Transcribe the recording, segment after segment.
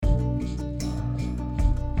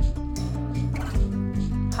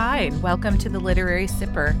Hi, and welcome to the Literary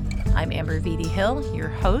Sipper. I'm Amber Vitti Hill, your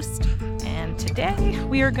host, and today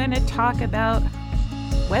we are going to talk about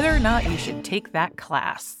whether or not you should take that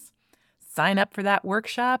class, sign up for that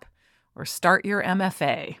workshop, or start your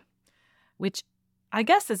MFA, which I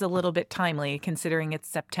guess is a little bit timely considering it's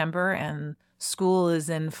September and school is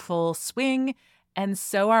in full swing, and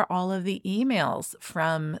so are all of the emails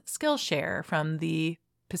from Skillshare, from the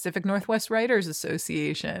Pacific Northwest Writers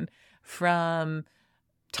Association, from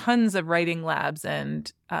tons of writing labs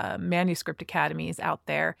and manuscript academies out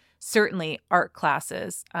there. Certainly art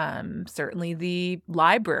classes. Certainly the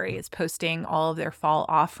library is posting all of their fall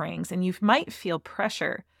offerings. And you might feel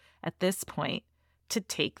pressure at this point to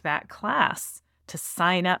take that class, to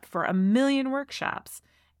sign up for 1 million workshops,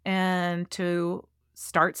 and to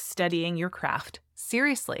start studying your craft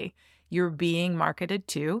seriously. You're being marketed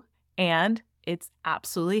to, and it's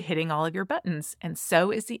absolutely hitting all of your buttons. And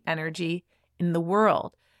so is the energy in the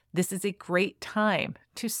world. This is a great time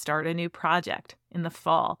to start a new project in the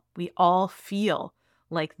fall. We all feel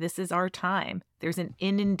like this is our time. There's an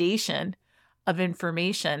inundation of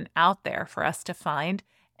information out there for us to find.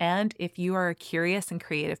 And if you are a curious and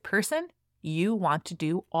creative person, you want to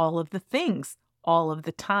do all of the things all of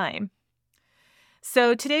the time.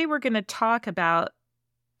 So today we're going to talk about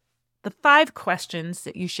the 5 questions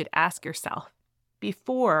that you should ask yourself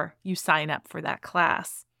before you sign up for that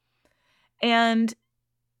class. And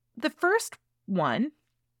the first one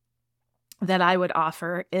that I would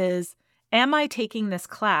offer is, am I taking this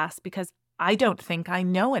class because I don't think I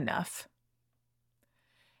know enough?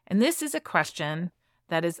 And this is a question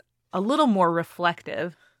that is a little more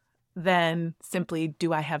reflective than simply,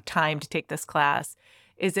 do I have time to take this class?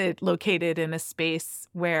 Is it located in a space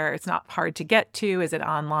where it's not hard to get to? Is it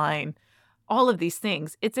online? All of these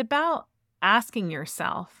things. It's about asking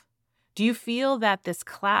yourself, do you feel that this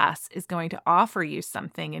class is going to offer you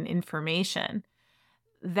something and information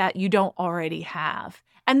that you don't already have?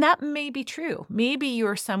 And that may be true. Maybe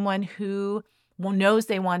you're someone who knows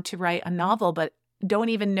they want to write a novel, but don't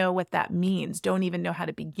even know what that means, don't even know how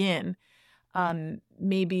to begin.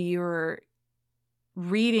 Maybe your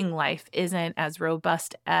reading life isn't as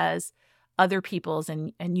robust as other people's,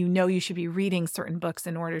 and you know you should be reading certain books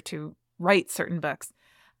in order to write certain books.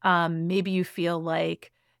 Maybe you feel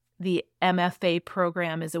like the MFA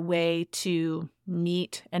program is a way to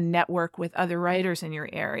meet and network with other writers in your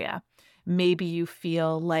area. Maybe you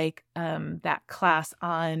feel like that class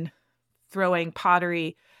on throwing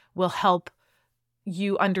pottery will help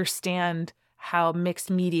you understand how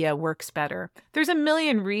mixed media works better. There's a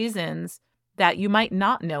million reasons that you might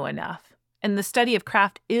not know enough. And the study of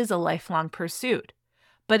craft is a lifelong pursuit.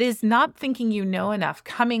 But is not thinking you know enough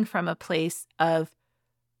coming from a place of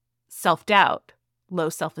self-doubt, low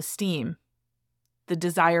self-esteem, the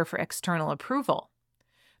desire for external approval?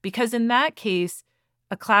 Because in that case,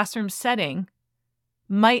 a classroom setting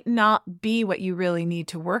might not be what you really need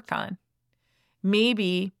to work on.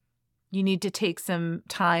 Maybe you need to take some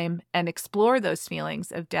time and explore those feelings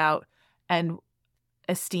of doubt and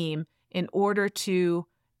esteem in order to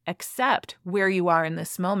accept where you are in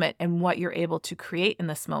this moment and what you're able to create in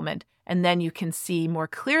this moment. And then you can see more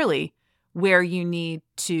clearly where you need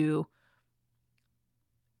to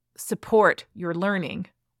support your learning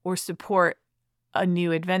or support a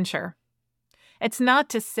new adventure. It's not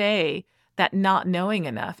to say that not knowing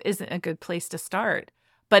enough isn't a good place to start,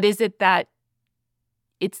 but is it that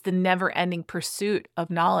it's the never-ending pursuit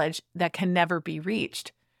of knowledge that can never be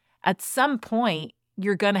reached? At some point,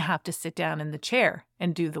 you're going to have to sit down in the chair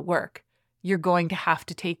and do the work. You're going to have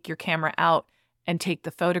to take your camera out and take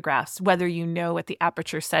the photographs, whether you know what the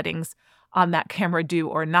aperture settings on that camera do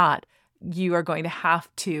or not. You are going to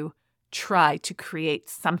have to try to create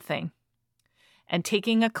something. And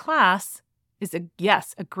taking a class is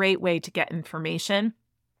a great way to get information.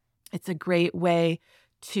 It's a great way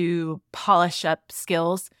to polish up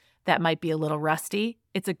skills that might be a little rusty.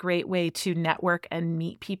 It's a great way to network and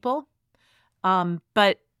meet people.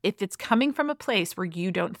 But if it's coming from a place where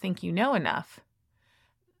you don't think you know enough,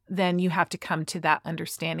 then you have to come to that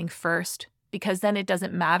understanding first, because then it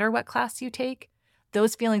doesn't matter what class you take.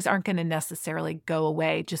 Those feelings aren't going to necessarily go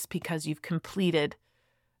away just because you've completed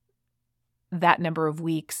that number of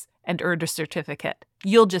weeks and earned a certificate.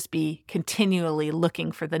 You'll just be continually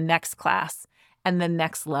looking for the next class and the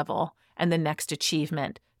next level and the next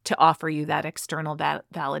achievement to offer you that external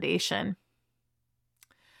validation.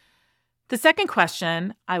 The second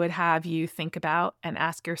question I would have you think about and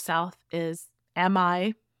ask yourself is, am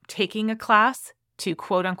I taking a class to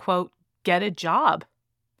quote unquote get a job?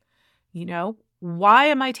 Why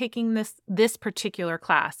am I taking this particular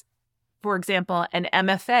class? For example, an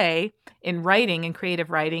MFA in writing and creative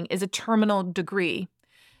writing is a terminal degree,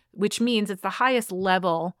 which means it's the highest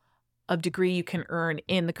level of degree you can earn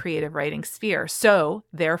in the creative writing sphere. So,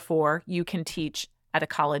 therefore, you can teach at a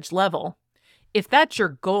college level. If that's your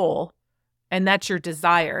goal and that's your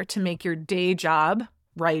desire to make your day job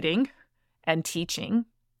writing and teaching,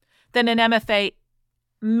 then an MFA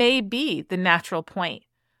may be the natural point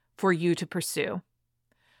for you to pursue.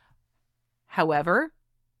 However,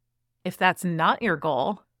 if that's not your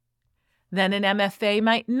goal, then an MFA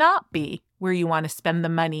might not be where you want to spend the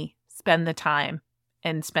money, spend the time,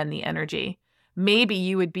 and spend the energy. Maybe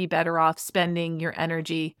you would be better off spending your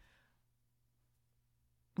energy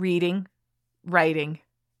reading, writing,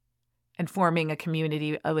 and forming a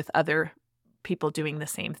community with other people doing the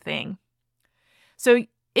same thing. So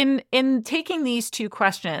in taking these two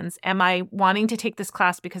questions, am I wanting to take this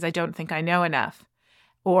class because I don't think I know enough?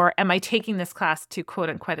 Or am I taking this class to quote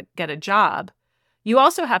unquote get a job? You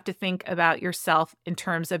also have to think about yourself in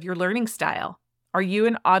terms of your learning style. Are you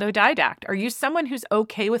an autodidact? Are you someone who's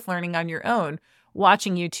okay with learning on your own,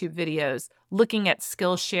 watching YouTube videos, looking at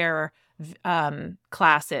Skillshare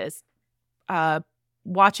classes,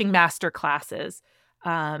 watching master classes,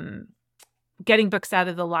 getting books out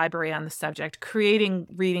of the library on the subject, creating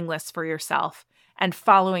reading lists for yourself, and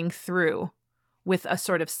following through with a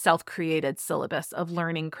sort of self-created syllabus of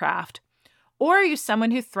learning craft? Or are you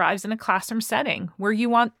someone who thrives in a classroom setting where you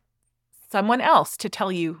want someone else to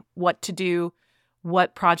tell you what to do,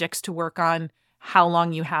 what projects to work on, how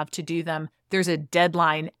long you have to do them? There's a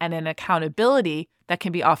deadline and an accountability that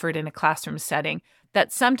can be offered in a classroom setting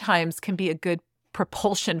that sometimes can be a good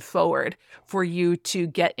propulsion forward for you to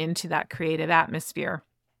get into that creative atmosphere.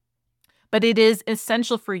 But it is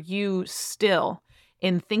essential for you still,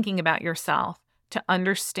 in thinking about yourself, to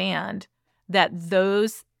understand that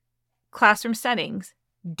those classroom settings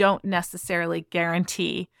don't necessarily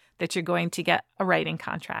guarantee that you're going to get a writing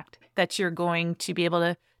contract, that you're going to be able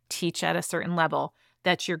to teach at a certain level,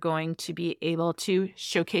 that you're going to be able to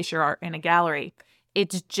showcase your art in a gallery.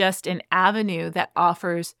 It's just an avenue that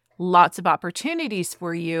offers lots of opportunities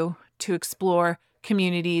for you to explore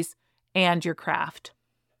communities and your craft.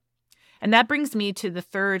 And that brings me to the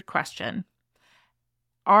third question.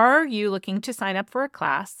 Are you looking to sign up for a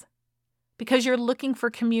class because you're looking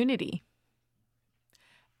for community?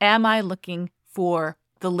 Am I looking for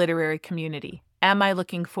the literary community? Am I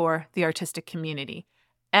looking for the artistic community?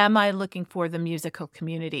 Am I looking for the musical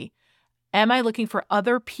community? Am I looking for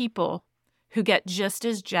other people who get just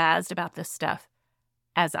as jazzed about this stuff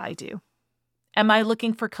as I do? Am I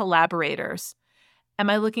looking for collaborators? Am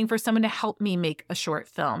I looking for someone to help me make a short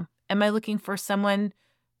film? Am I looking for someone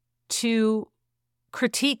to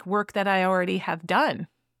critique work that I already have done?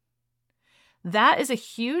 That is a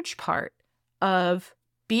huge part of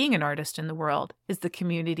being an artist in the world, is the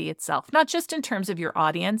community itself, not just in terms of your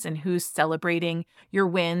audience and who's celebrating your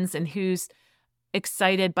wins and who's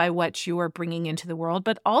excited by what you are bringing into the world,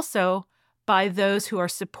 but also by those who are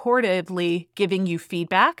supportively giving you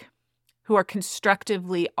feedback, who are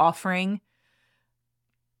constructively offering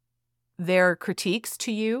their critiques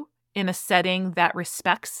to you in a setting that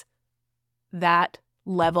respects that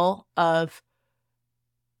level of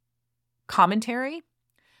commentary.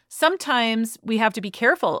 Sometimes we have to be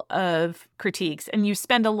careful of critiques, and you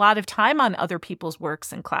spend a lot of time on other people's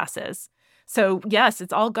works and classes. So yes,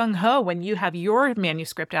 it's all gung-ho when you have your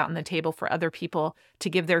manuscript out on the table for other people to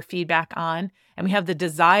give their feedback on, and we have the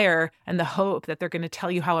desire and the hope that they're going to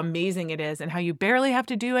tell you how amazing it is and how you barely have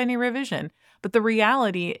to do any revision. But the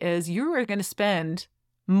reality is you are going to spend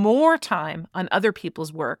more time on other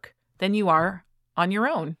people's work than you are on your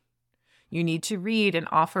own. You need to read and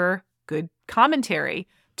offer good commentary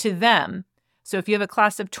to them. So if you have a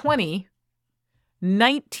class of 20,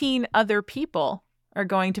 19 other people are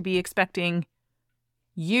going to be expecting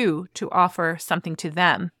you to offer something to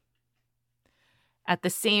them at the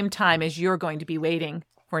same time as you're going to be waiting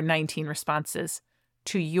for 19 responses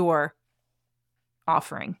to your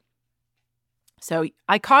offering. So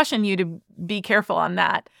I caution you to be careful on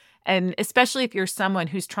that. And especially if you're someone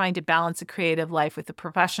who's trying to balance a creative life with a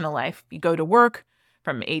professional life. You go to work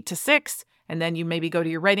from 8 to 6, and then you maybe go to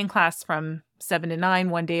your writing class from 7 to 9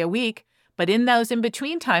 one day a week. But in those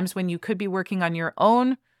in-between times when you could be working on your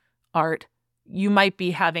own art, you might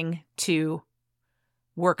be having to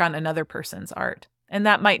work on another person's art. And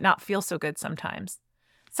that might not feel so good sometimes.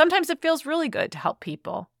 Sometimes it feels really good to help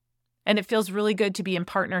people. And it feels really good to be in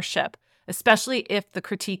partnership, especially if the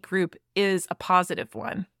critique group is a positive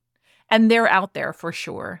one. And they're out there for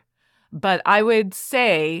sure. But I would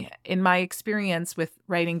say, in my experience with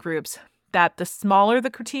writing groups, that the smaller the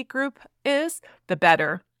critique group is, the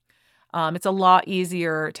better. It's a lot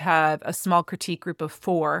easier to have a small critique group of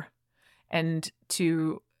 4 and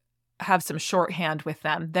to have some shorthand with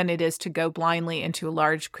them than it is to go blindly into a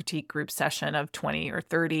large critique group session of 20 or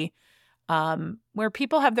 30, where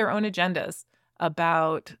people have their own agendas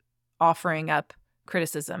about offering up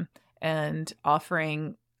criticism and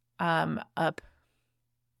offering up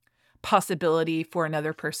possibility for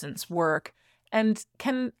another person's work, and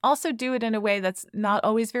can also do it in a way that's not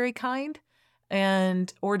always very kind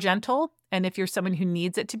or gentle. And if you're someone who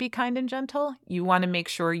needs it to be kind and gentle, you want to make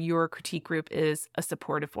sure your critique group is a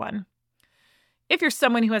supportive one. If you're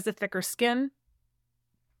someone who has a thicker skin,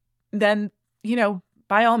 then,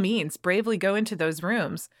 by all means, bravely go into those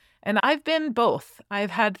rooms. And I've been both.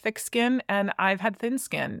 I've had thick skin and I've had thin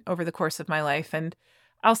skin over the course of my life. And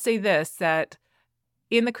I'll say this, that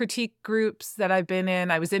in the critique groups that I've been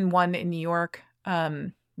in, I was in one in New York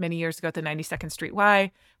many years ago at the 92nd Street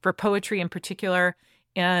Y for poetry in particular.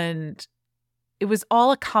 And it was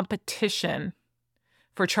all a competition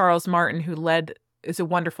for Charles Martin, who is a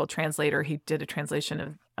wonderful translator. He did a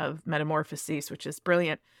translation of Metamorphoses, which is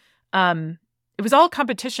brilliant. It was all a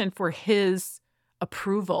competition for his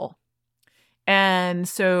approval. And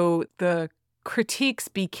so the critiques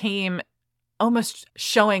became almost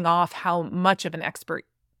showing off how much of an expert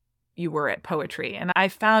you were at poetry. And I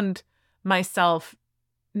found myself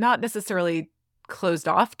not necessarily closed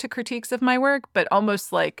off to critiques of my work, but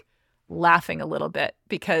almost like laughing a little bit,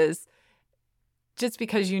 because just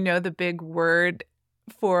because you know the big word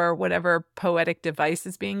for whatever poetic device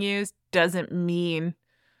is being used doesn't mean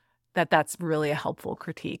that that's really a helpful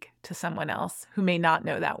critique to someone else who may not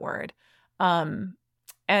know that word. And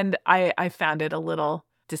I found it a little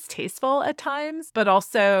distasteful at times, but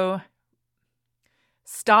also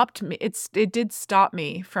stopped me. It did stop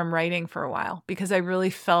me from writing for a while, because I really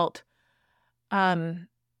felt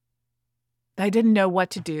I didn't know what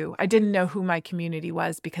to do. I didn't know who my community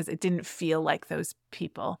was, because it didn't feel like those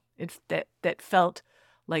people. That felt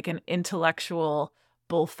like an intellectual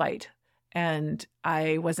bullfight, and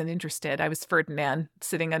I wasn't interested. I was Ferdinand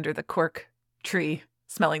sitting under the cork tree,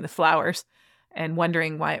 smelling the flowers, and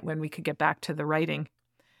wondering when we could get back to the writing.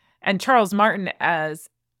 And Charles Martin, as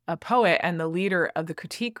a poet and the leader of the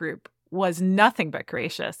critique group, was nothing but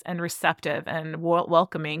gracious and receptive and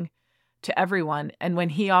welcoming to everyone. And when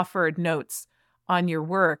he offered notes on your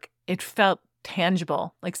work, it felt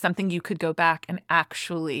tangible, like something you could go back and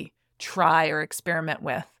actually try or experiment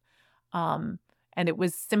with. And it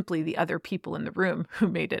was simply the other people in the room who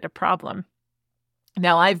made it a problem.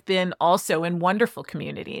 Now, I've been also in wonderful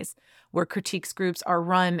communities where critiques groups are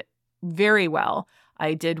run very well.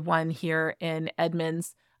 I did one here in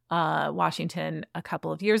Edmonds, Washington, a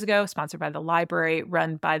couple of years ago, sponsored by the library,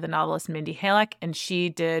 run by the novelist Mindy Halleck, and she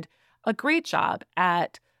did a great job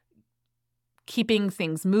at keeping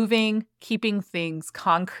things moving, keeping things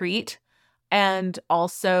concrete, and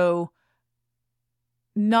also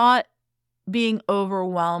not being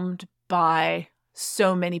overwhelmed by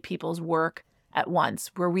so many people's work at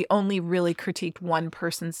once, where we only really critiqued one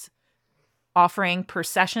person's offering per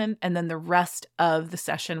session, and then the rest of the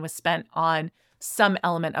session was spent on some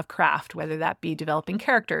element of craft, whether that be developing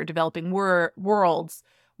character, developing worlds,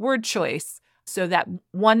 word choice. So that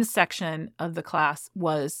one section of the class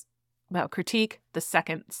was about critique. The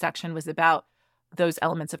second section was about those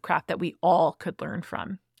elements of craft that we all could learn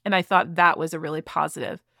from. And I thought that was a really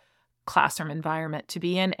positive classroom environment to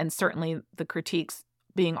be in. And certainly the critiques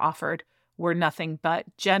being offered were nothing but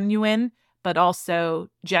genuine, but also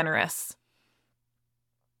generous.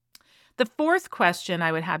 The fourth question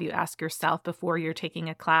I would have you ask yourself before you're taking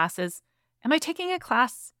a class is, am I taking a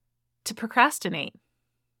class to procrastinate?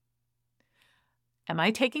 Am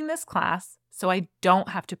I taking this class so I don't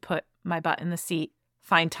have to put my butt in the seat,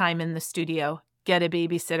 find time in the studio, get a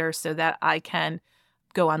babysitter so that I can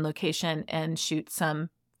go on location and shoot some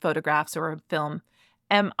photographs or a film?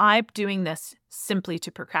 Am I doing this simply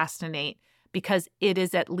to procrastinate because it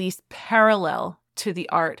is at least parallel to the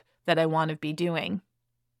art that I want to be doing?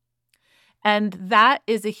 And that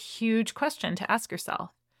is a huge question to ask yourself,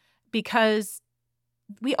 because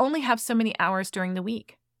we only have so many hours during the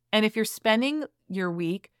week. And if you're spending your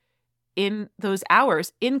week in those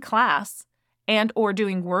hours in class and or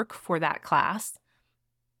doing work for that class,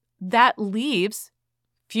 that leaves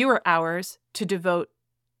fewer hours to devote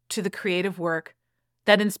to the creative work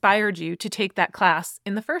that inspired you to take that class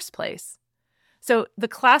in the first place. So the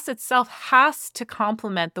class itself has to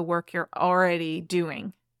complement the work you're already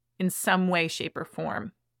doing in some way, shape, or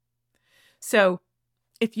form. So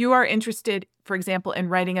if you are interested, for example, in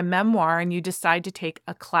writing a memoir and you decide to take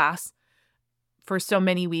a class for so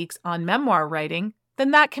many weeks on memoir writing,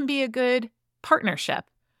 then that can be a good partnership,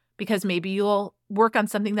 because maybe you'll work on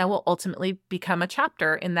something that will ultimately become a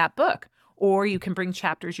chapter in that book. Or you can bring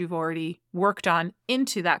chapters you've already worked on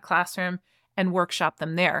into that classroom and workshop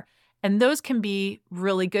them there. And those can be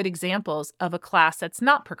really good examples of a class that's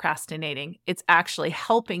not procrastinating. It's actually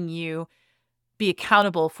helping you be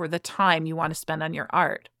accountable for the time you want to spend on your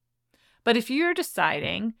art. But if you're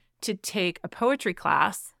deciding to take a poetry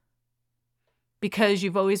class because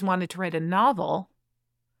you've always wanted to write a novel,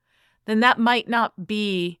 then that might not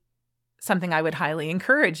be something I would highly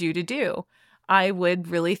encourage you to do. I would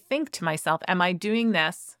really think to myself, am I doing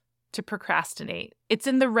this to procrastinate? It's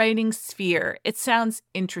in the writing sphere. It sounds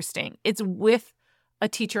interesting. It's with a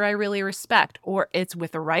teacher I really respect, or it's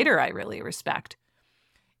with a writer I really respect.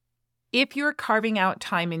 If you're carving out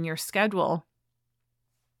time in your schedule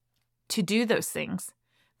to do those things,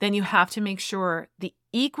 then you have to make sure the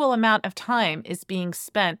equal amount of time is being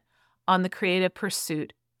spent on the creative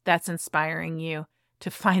pursuit that's inspiring you to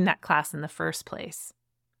find that class in the first place.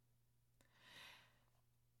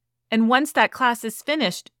 And once that class is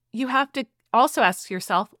finished, you have to also ask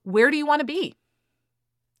yourself, where do you want to be?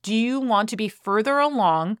 Do you want to be further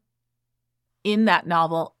along in that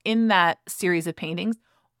novel, in that series of paintings,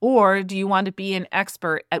 or do you want to be an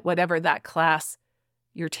expert at whatever that class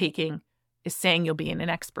you're taking is saying you'll be an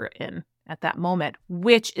expert in at that moment?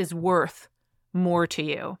 Which is worth more to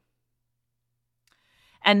you?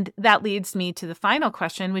 And that leads me to the final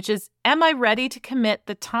question, which is, am I ready to commit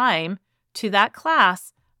the time to that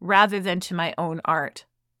class rather than to my own art?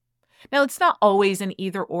 Now, it's not always an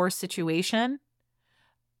either-or situation,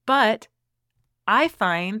 but I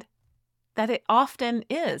find that it often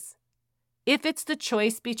is. If it's the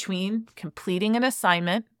choice between completing an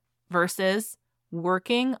assignment versus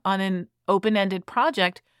working on an open-ended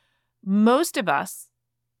project, most of us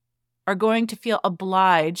are going to feel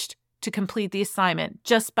obliged to complete the assignment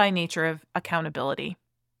just by nature of accountability.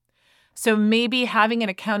 So maybe having an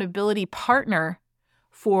accountability partner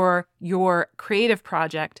for your creative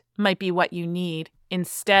project might be what you need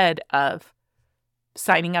instead of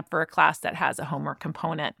signing up for a class that has a homework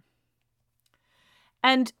component.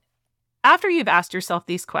 And after you've asked yourself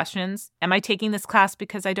these questions, am I taking this class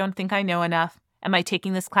because I don't think I know enough? Am I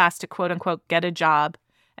taking this class to quote unquote get a job?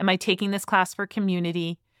 Am I taking this class for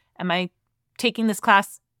community? Am I taking this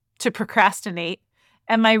class to procrastinate?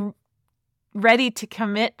 Am I ready to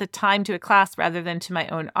commit the time to a class rather than to my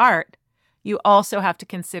own art? You also have to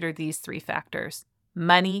consider these three factors: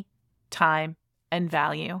 money, time, and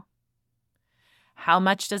value. How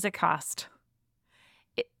much does it cost?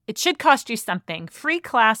 It should cost you something. Free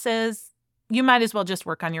classes, you might as well just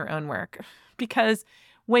work on your own work, because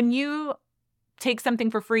when you take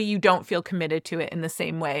something for free, you don't feel committed to it in the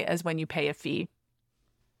same way as when you pay a fee.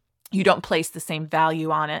 You don't place the same value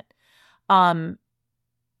on it.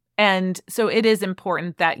 And so it is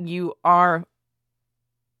important that you are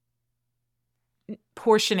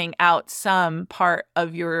portioning out some part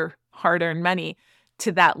of your hard-earned money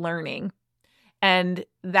to that learning. And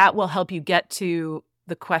that will help you get to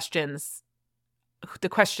the question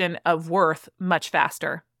of worth much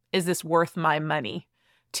faster. Is this worth my money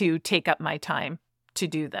to take up my time to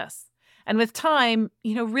do this? And with time,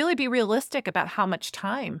 really be realistic about how much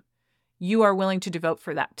time you are willing to devote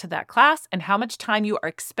to that class and how much time you are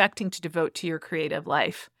expecting to devote to your creative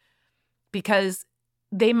life, because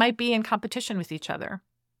they might be in competition with each other.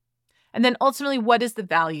 And then ultimately, what is the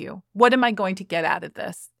value? What am I going to get out of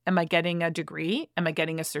this? Am I getting a degree? Am I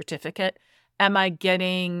getting a certificate? Am I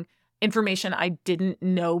getting information I didn't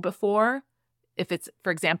know before? If it's,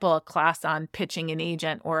 for example, a class on pitching an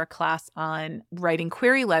agent or a class on writing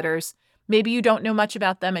query letters, maybe you don't know much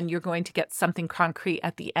about them and you're going to get something concrete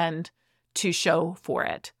at the end to show for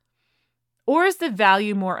it. Or is the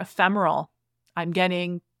value more ephemeral? I'm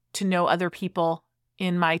getting to know other people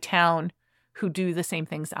in my town who do the same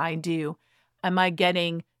things I do. Am I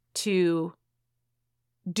getting to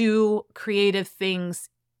do creative things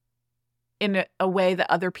in a way that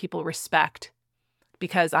other people respect?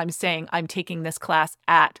 Because I'm saying I'm taking this class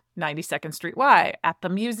at 92nd Street Y, at the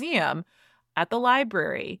museum, at the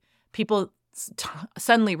library. People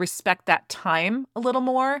suddenly respect that time a little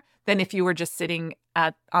more than if you were just sitting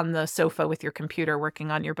on the sofa with your computer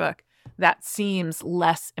working on your book. That seems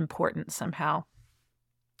less important somehow.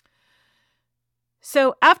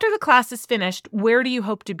 So after the class is finished, where do you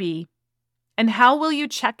hope to be? And how will you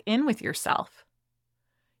check in with yourself?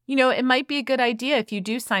 It might be a good idea if you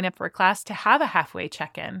do sign up for a class to have a halfway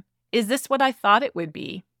check-in. Is this what I thought it would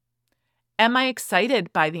be? Am I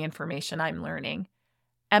excited by the information I'm learning?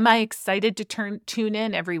 Am I excited to tune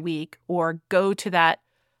in every week or go to that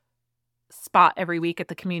spot every week at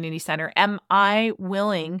the community center? Am I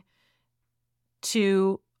willing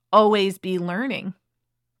to always be learning,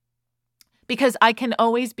 because I can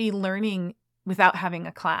always be learning without having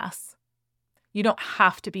a class. You don't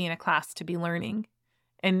have to be in a class to be learning,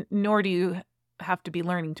 and nor do you have to be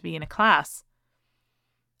learning to be in a class.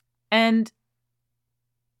 And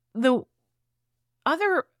the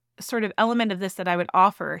other sort of element of this that I would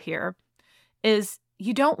offer here is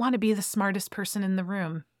you don't want to be the smartest person in the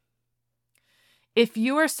room. If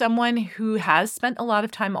you are someone who has spent a lot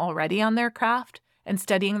of time already on their craft and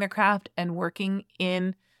studying their craft and working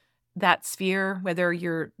in that sphere, whether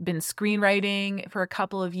you've been screenwriting for a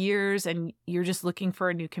couple of years and you're just looking for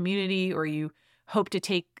a new community, or you hope to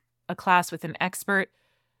take a class with an expert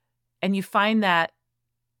and you find that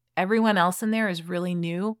everyone else in there is really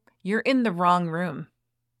new, you're in the wrong room.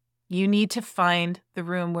 You need to find the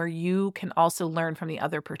room where you can also learn from the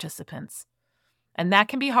other participants. And that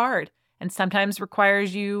can be hard and sometimes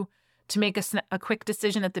requires you to make a quick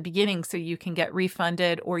decision at the beginning so you can get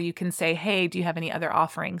refunded, or you can say, hey, do you have any other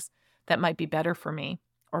offerings that might be better for me,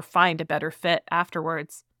 or find a better fit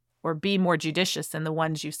afterwards, or be more judicious in the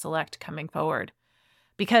ones you select coming forward.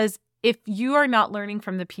 Because if you are not learning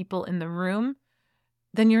from the people in the room,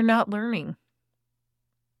 then you're not learning.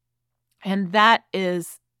 And that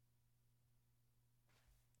is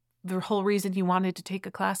the whole reason you wanted to take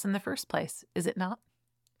a class in the first place, is it not?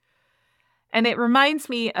 And it reminds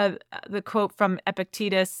me of the quote from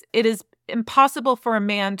Epictetus, "It is impossible for a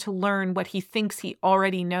man to learn what he thinks he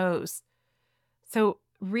already knows." So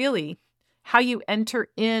really, how you enter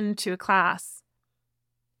into a class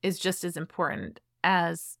is just as important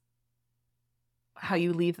as how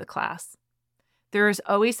you leave the class. There is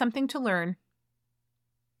always something to learn.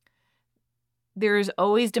 There is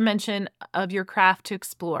always dimension of your craft to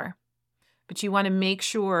explore, but you want to make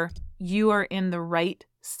sure you are in the right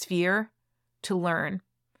sphere to learn.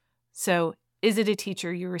 So, is it a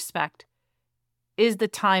teacher you respect? Is the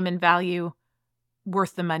time and value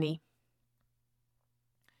worth the money?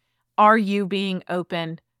 Are you being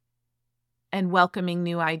open and welcoming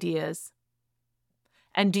new ideas?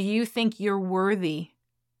 And do you think you're worthy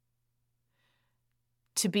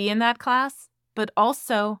to be in that class, but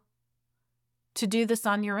also to do this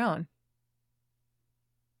on your own?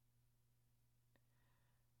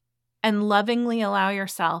 And lovingly allow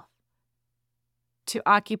yourself to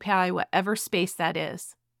occupy whatever space that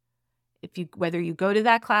is. Whether you go to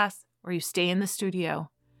that class or you stay in the studio,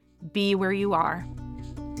 be where you are.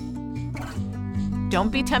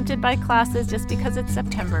 Don't be tempted by classes just because it's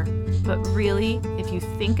September, but really, if you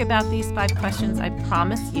think about these 5 questions, I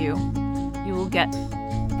promise you will get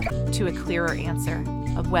to a clearer answer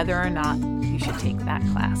of whether or not you should take that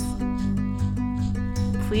class.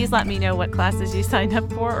 Please let me know what classes you signed up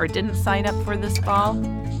for or didn't sign up for this fall.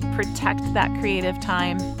 Protect that creative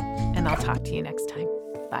time, and I'll talk to you next time.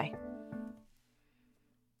 Bye.